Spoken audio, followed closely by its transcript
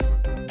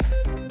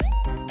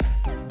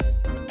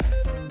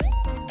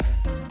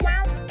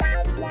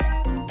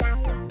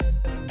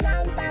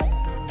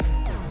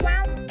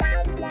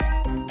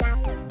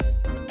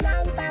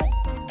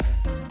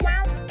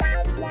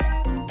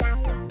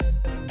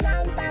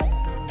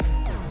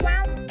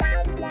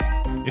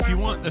if you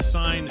want a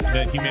sign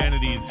that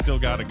humanity's still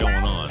got it going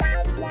on.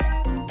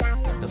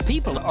 The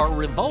people are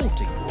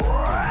revolting.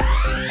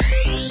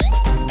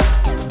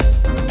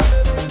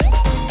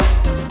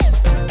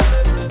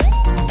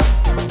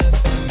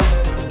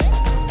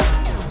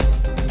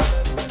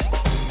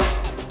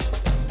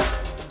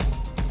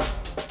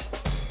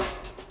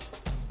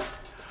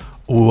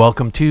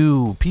 Welcome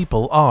to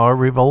People Are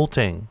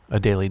Revolting, a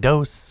daily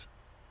dose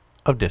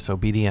of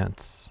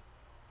disobedience.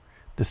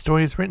 The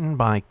story is written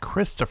by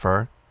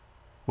Christopher,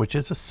 which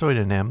is a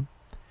pseudonym,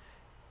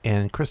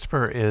 and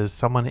Christopher is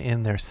someone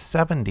in their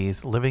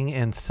 70s living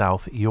in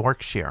South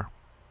Yorkshire.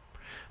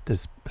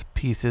 This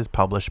piece is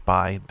published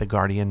by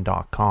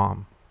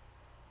TheGuardian.com.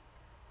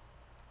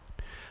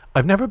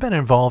 I've never been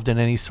involved in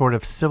any sort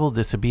of civil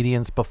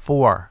disobedience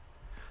before.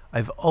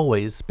 I've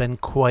always been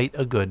quite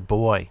a good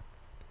boy.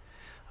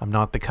 I'm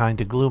not the kind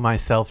to glue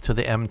myself to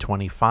the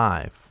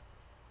M25.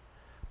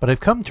 But I've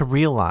come to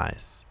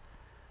realize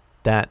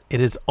that it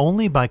is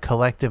only by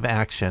collective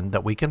action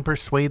that we can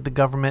persuade the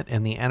government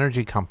and the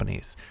energy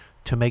companies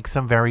to make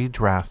some very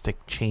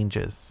drastic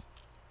changes.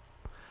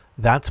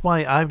 That's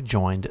why I've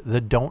joined the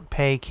Don't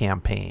Pay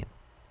campaign.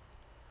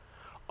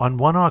 On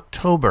 1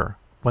 October,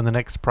 when the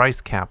next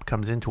price cap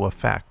comes into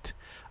effect,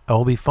 I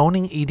will be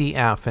phoning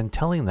EDF and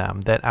telling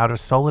them that out of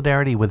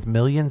solidarity with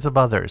millions of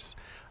others,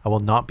 I will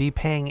not be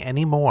paying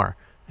any more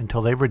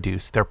until they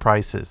reduce their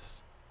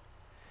prices.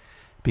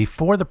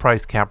 Before the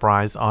price cap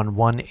rise on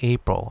 1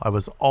 April, I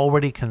was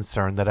already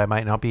concerned that I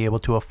might not be able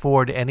to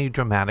afford any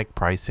dramatic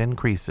price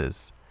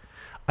increases.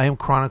 I am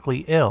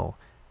chronically ill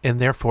and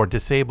therefore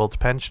disabled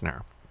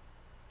pensioner.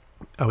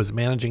 I was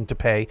managing to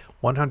pay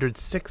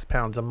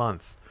 £106 a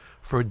month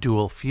for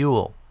dual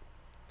fuel.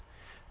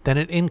 Then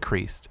it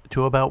increased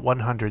to about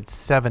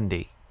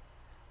 £170.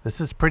 This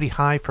is pretty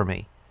high for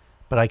me,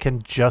 but I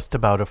can just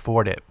about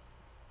afford it.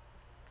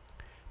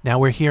 Now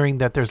we're hearing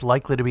that there's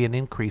likely to be an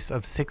increase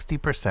of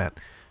 60%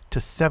 to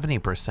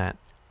 70%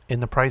 in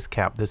the price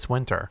cap this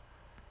winter.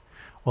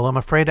 Well, I'm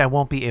afraid I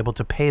won't be able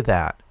to pay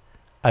that.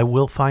 I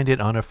will find it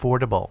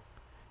unaffordable,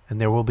 and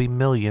there will be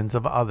millions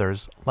of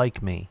others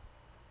like me.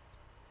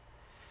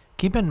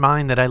 Keep in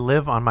mind that I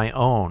live on my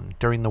own.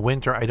 During the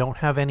winter, I don't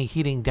have any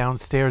heating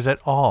downstairs at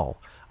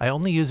all. I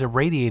only use a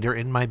radiator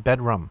in my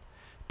bedroom.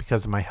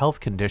 Because of my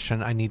health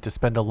condition, I need to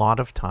spend a lot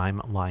of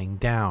time lying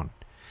down,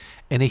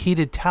 and a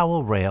heated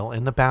towel rail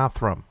in the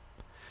bathroom.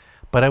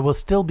 But I will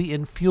still be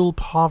in fuel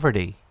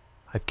poverty.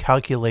 I've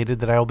calculated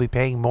that I will be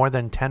paying more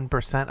than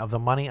 10% of the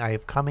money I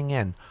have coming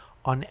in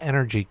on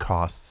energy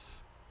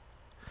costs.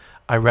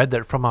 I read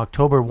that from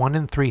October, 1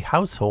 in 3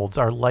 households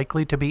are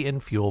likely to be in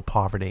fuel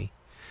poverty.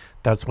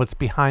 That's what's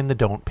behind the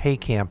Don't Pay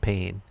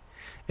campaign.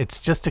 It's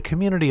just a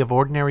community of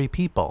ordinary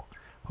people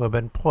who have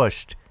been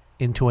pushed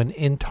into an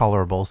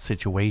intolerable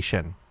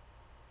situation.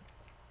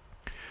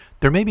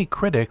 There may be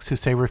critics who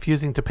say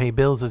refusing to pay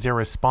bills is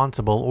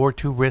irresponsible or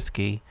too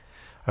risky.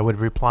 I would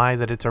reply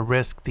that it's a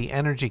risk the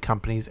energy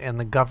companies and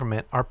the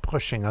government are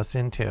pushing us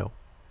into.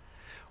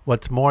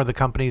 What's more, the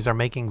companies are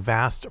making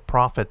vast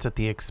profits at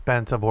the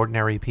expense of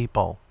ordinary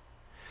people.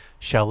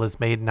 Shell has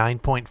made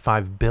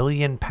 £9.5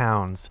 billion,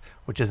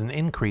 which is an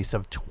increase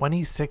of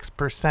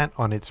 26%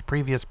 on its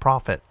previous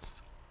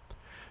profits.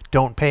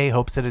 Don't Pay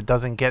hopes that it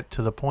doesn't get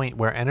to the point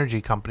where energy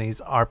companies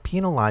are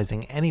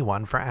penalizing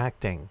anyone for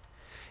acting.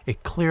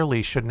 It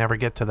clearly should never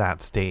get to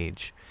that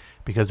stage,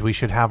 because we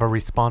should have a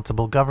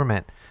responsible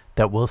government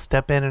that will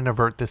step in and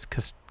avert this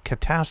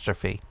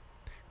catastrophe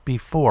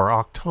before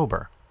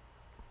October.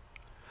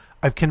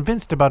 I've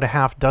convinced about a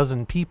half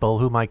dozen people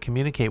whom I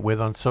communicate with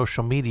on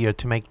social media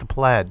to make the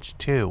pledge,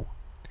 too.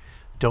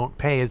 Don't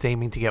Pay is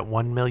aiming to get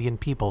 1 million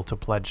people to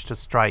pledge to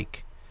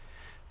strike.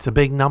 It's a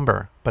big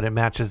number, but it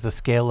matches the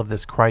scale of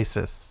this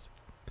crisis.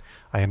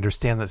 I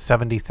understand that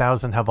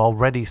 70,000 have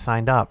already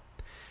signed up,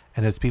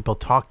 and as people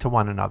talk to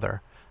one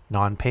another,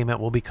 non-payment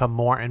will become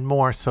more and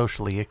more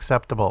socially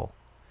acceptable.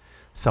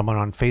 Someone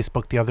on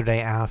Facebook the other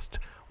day asked,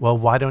 well,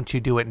 why don't you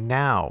do it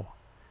now?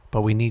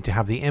 But we need to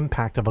have the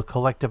impact of a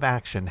collective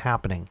action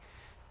happening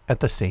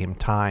at the same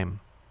time.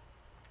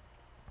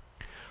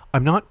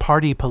 I'm not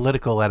party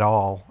political at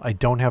all. I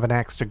don't have an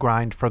axe to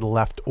grind for the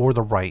left or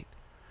the right.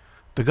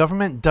 The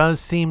government does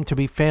seem to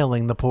be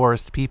failing the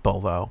poorest people,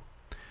 though.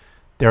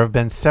 There have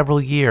been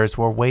several years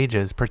where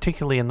wages,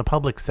 particularly in the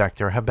public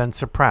sector, have been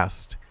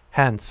suppressed,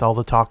 hence all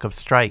the talk of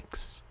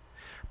strikes.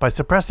 By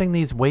suppressing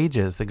these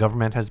wages, the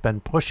government has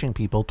been pushing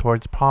people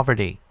towards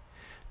poverty.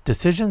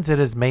 Decisions it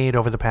has made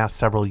over the past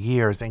several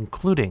years,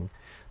 including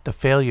the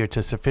failure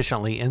to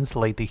sufficiently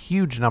insulate the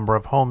huge number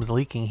of homes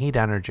leaking heat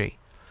energy,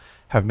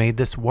 have made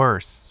this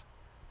worse,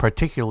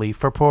 particularly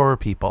for poorer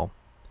people.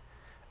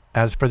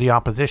 As for the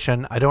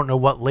opposition, I don't know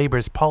what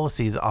Labor's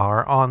policies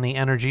are on the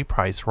energy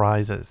price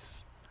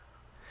rises.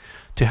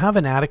 To have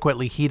an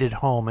adequately heated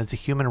home is a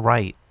human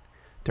right.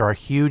 There are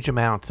huge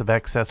amounts of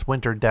excess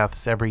winter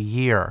deaths every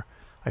year.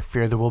 I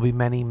fear there will be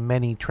many,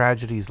 many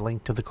tragedies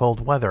linked to the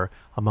cold weather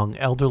among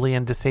elderly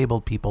and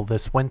disabled people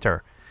this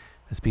winter,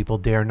 as people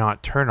dare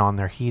not turn on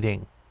their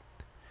heating.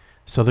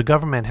 So the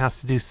government has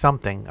to do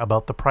something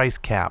about the price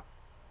cap.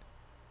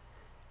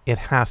 it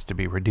has to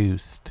be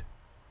reduced.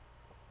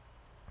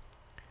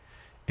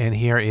 And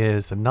here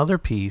is another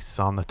piece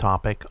on the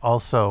topic,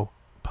 also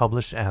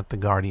published at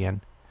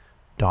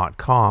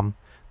theguardian.com.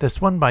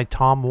 This one by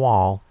Tom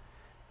Wall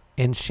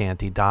and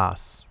Shanti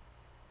Das.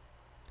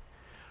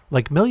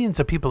 Like millions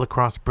of people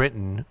across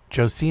Britain,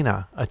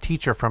 Josina, a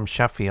teacher from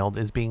Sheffield,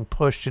 is being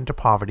pushed into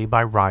poverty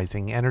by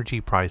rising energy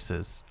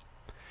prices.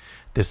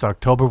 This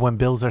October, when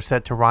bills are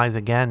set to rise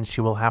again,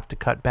 she will have to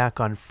cut back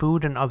on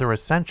food and other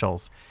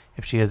essentials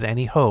if she has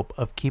any hope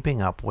of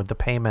keeping up with the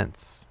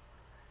payments.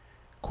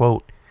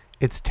 Quote,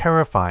 "It's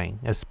terrifying,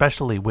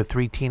 especially with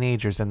 3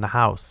 teenagers in the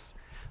house.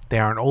 They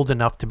aren't old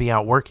enough to be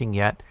out working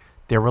yet.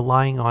 They're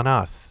relying on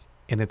us,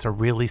 and it's a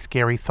really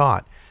scary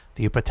thought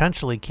that you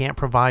potentially can't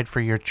provide for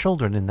your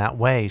children in that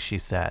way," she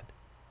said.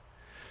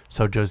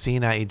 So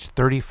Josina, aged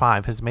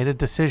 35, has made a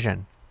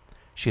decision.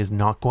 She is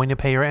not going to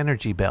pay her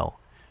energy bill.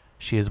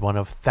 She is one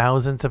of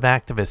thousands of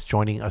activists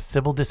joining a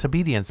civil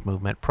disobedience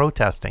movement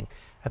protesting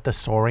at the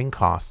soaring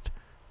cost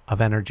of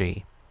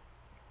energy.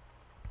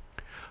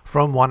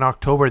 From 1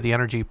 October, the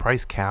energy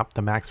price cap,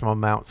 the maximum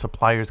amount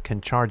suppliers can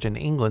charge in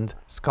England,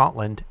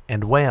 Scotland,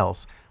 and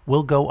Wales,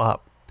 will go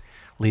up,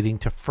 leading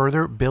to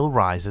further bill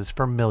rises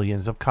for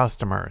millions of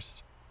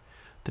customers.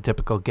 The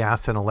typical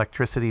gas and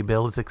electricity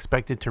bill is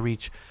expected to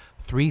reach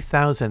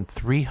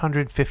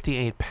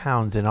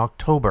 £3,358 in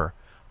October,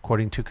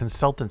 according to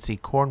consultancy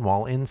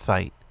Cornwall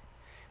Insight.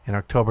 In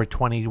October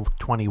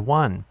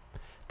 2021,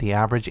 the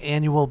average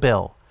annual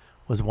bill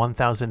was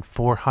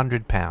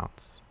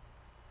 £1,400.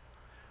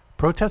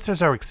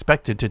 Protesters are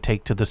expected to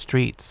take to the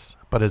streets,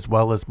 but as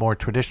well as more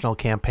traditional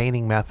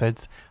campaigning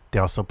methods, they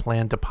also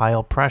plan to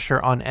pile pressure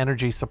on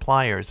energy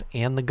suppliers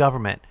and the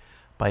government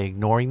by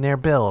ignoring their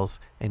bills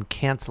and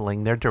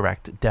cancelling their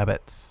direct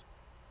debits.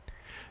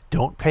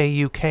 Don't Pay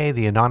UK,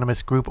 the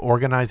anonymous group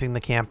organizing the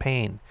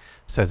campaign,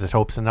 says it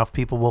hopes enough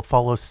people will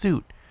follow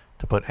suit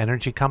to put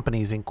energy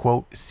companies in,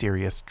 quote,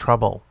 serious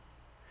trouble.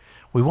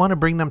 "We want to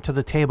bring them to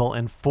the table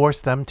and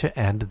force them to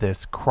end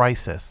this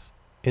crisis,"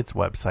 its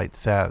website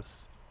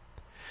says.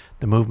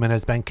 The movement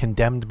has been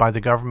condemned by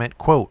the government,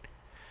 quote,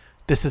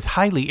 "This is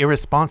highly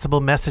irresponsible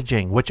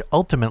messaging, which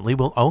ultimately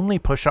will only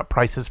push up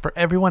prices for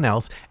everyone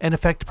else and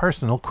affect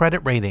personal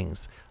credit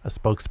ratings," a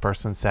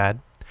spokesperson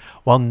said.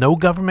 "While no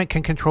government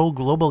can control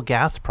global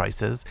gas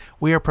prices,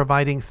 we are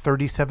providing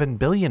 £37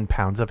 billion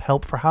of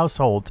help for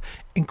households,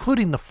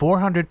 including the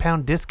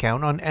 £400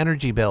 discount on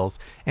energy bills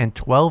and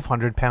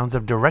 £1,200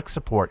 of direct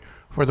support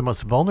for the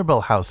most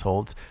vulnerable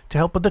households to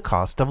help with the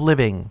cost of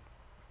living."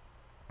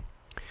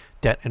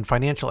 Debt and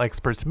financial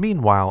experts,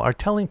 meanwhile, are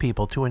telling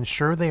people to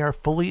ensure they are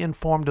fully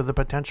informed of the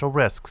potential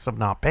risks of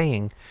not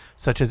paying,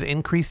 such as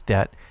increased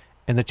debt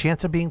and the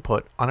chance of being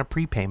put on a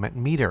prepayment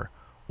meter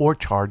or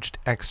charged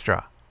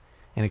extra.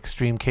 In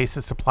extreme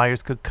cases,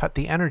 suppliers could cut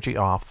the energy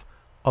off,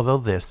 although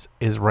this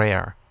is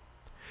rare.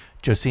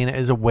 Josina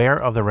is aware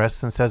of the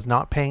risks and says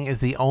not paying is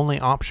the only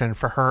option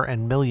for her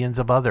and millions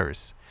of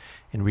others.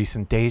 In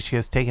recent days, she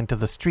has taken to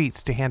the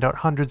streets to hand out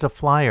hundreds of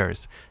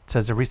flyers. It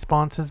says the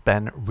response has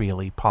been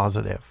really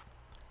positive.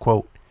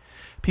 Quote,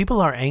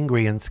 "People are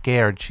angry and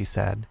scared," she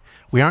said.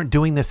 "We aren't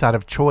doing this out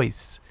of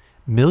choice.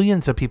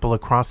 Millions of people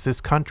across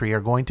this country are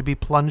going to be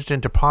plunged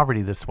into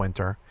poverty this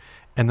winter,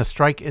 and the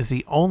strike is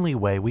the only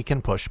way we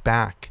can push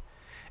back.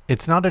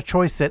 It's not a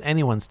choice that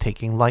anyone's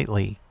taking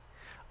lightly.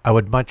 I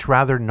would much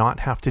rather not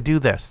have to do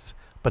this,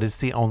 but it's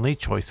the only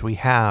choice we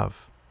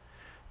have."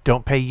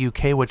 Don't Pay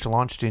UK, which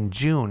launched in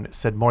June,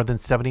 said more than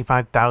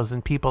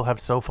 75,000 people have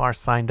so far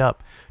signed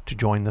up to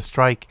join the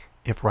strike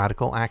if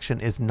radical action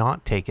is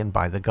not taken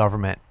by the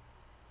government.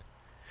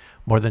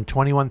 More than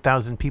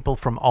 21,000 people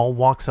from all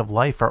walks of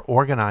life are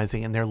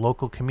organizing in their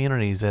local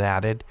communities, it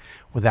added,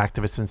 with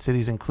activists in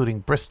cities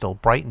including Bristol,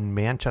 Brighton,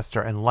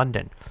 Manchester, and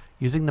London,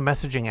 using the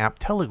messaging app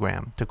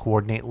Telegram to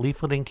coordinate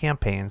leafleting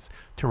campaigns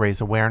to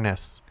raise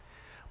awareness,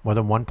 more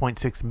than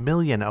 1.6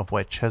 million of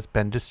which has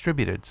been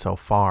distributed so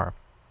far.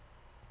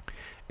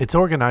 Its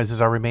organizers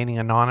are remaining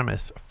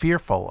anonymous,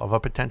 fearful of a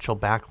potential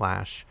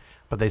backlash,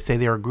 but they say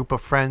they are a group of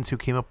friends who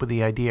came up with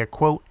the idea,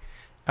 quote,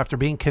 "after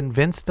being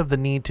convinced of the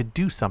need to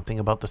do something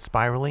about the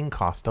spiraling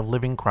cost of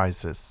living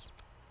crisis."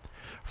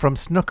 From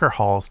snooker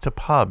halls to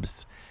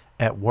pubs,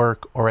 at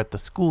work or at the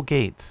school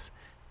gates,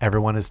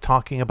 everyone is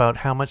talking about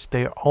how much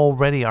they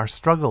already are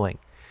struggling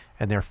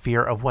and their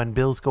fear of when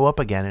bills go up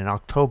again in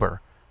October,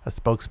 a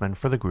spokesman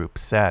for the group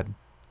said.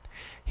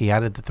 He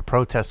added that the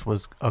protest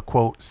was a,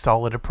 quote,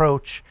 "solid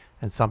approach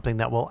and something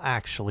that will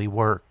actually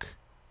work."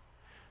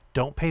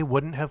 Don't Pay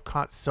wouldn't have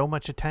caught so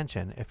much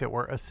attention if it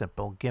were a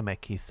simple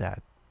gimmick, he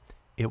said.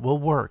 It will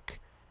work,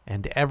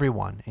 and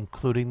everyone,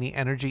 including the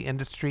energy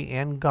industry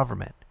and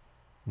government,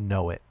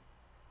 know it.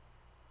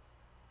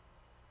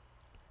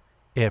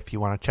 If you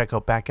want to check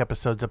out back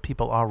episodes of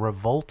People Are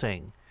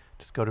Revolting,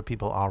 just go to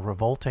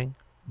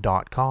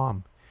peoplearerevolting.com.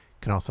 You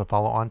can also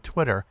follow on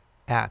Twitter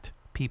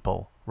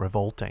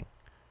 @PeopleRevolting.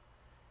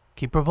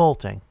 Keep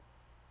revolting,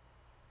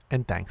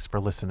 and thanks for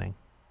listening.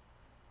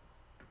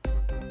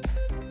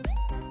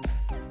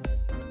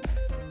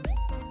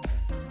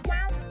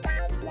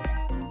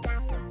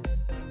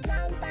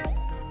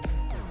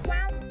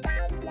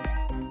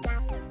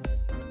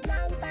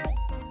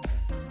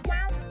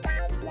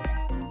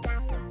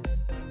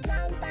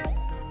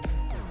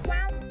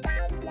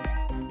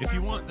 If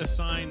you want a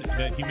sign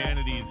that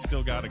humanity's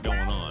still got it going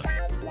on,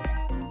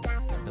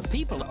 The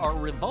people are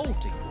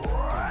revolting.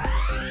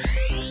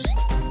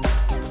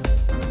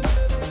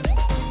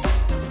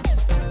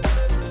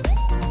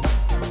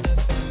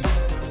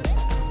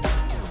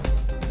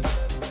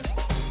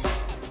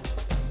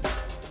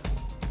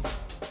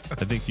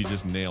 I think you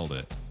just nailed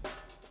it.